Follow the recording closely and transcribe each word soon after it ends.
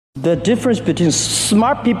The difference between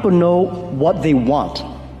smart people know what they want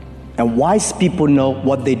and wise people know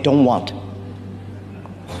what they don't want.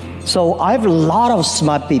 So I have a lot of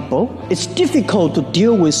smart people. It's difficult to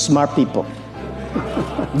deal with smart people.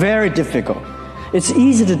 Very difficult. It's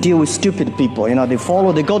easy to deal with stupid people. You know, they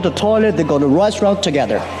go to the toilet, they go to the restaurant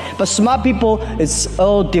together. But smart people, it's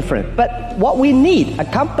all different. But what we need, a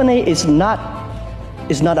company is not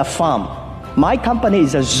a farm. My company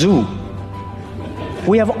is a zoo.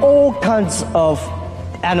 We have all kinds of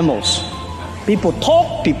animals. People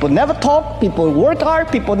talk, people never talk, people work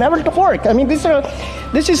hard, people never work. I mean, this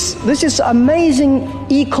is amazing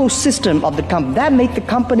ecosystem of the company. That makes the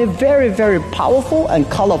company very, very powerful and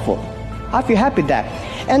colorful. I feel happy with that.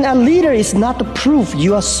 And a leader is not to prove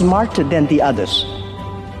you are smarter than the others.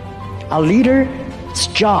 A leader's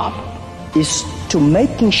job is to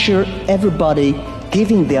making sure everybody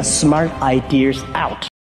giving their smart ideas out.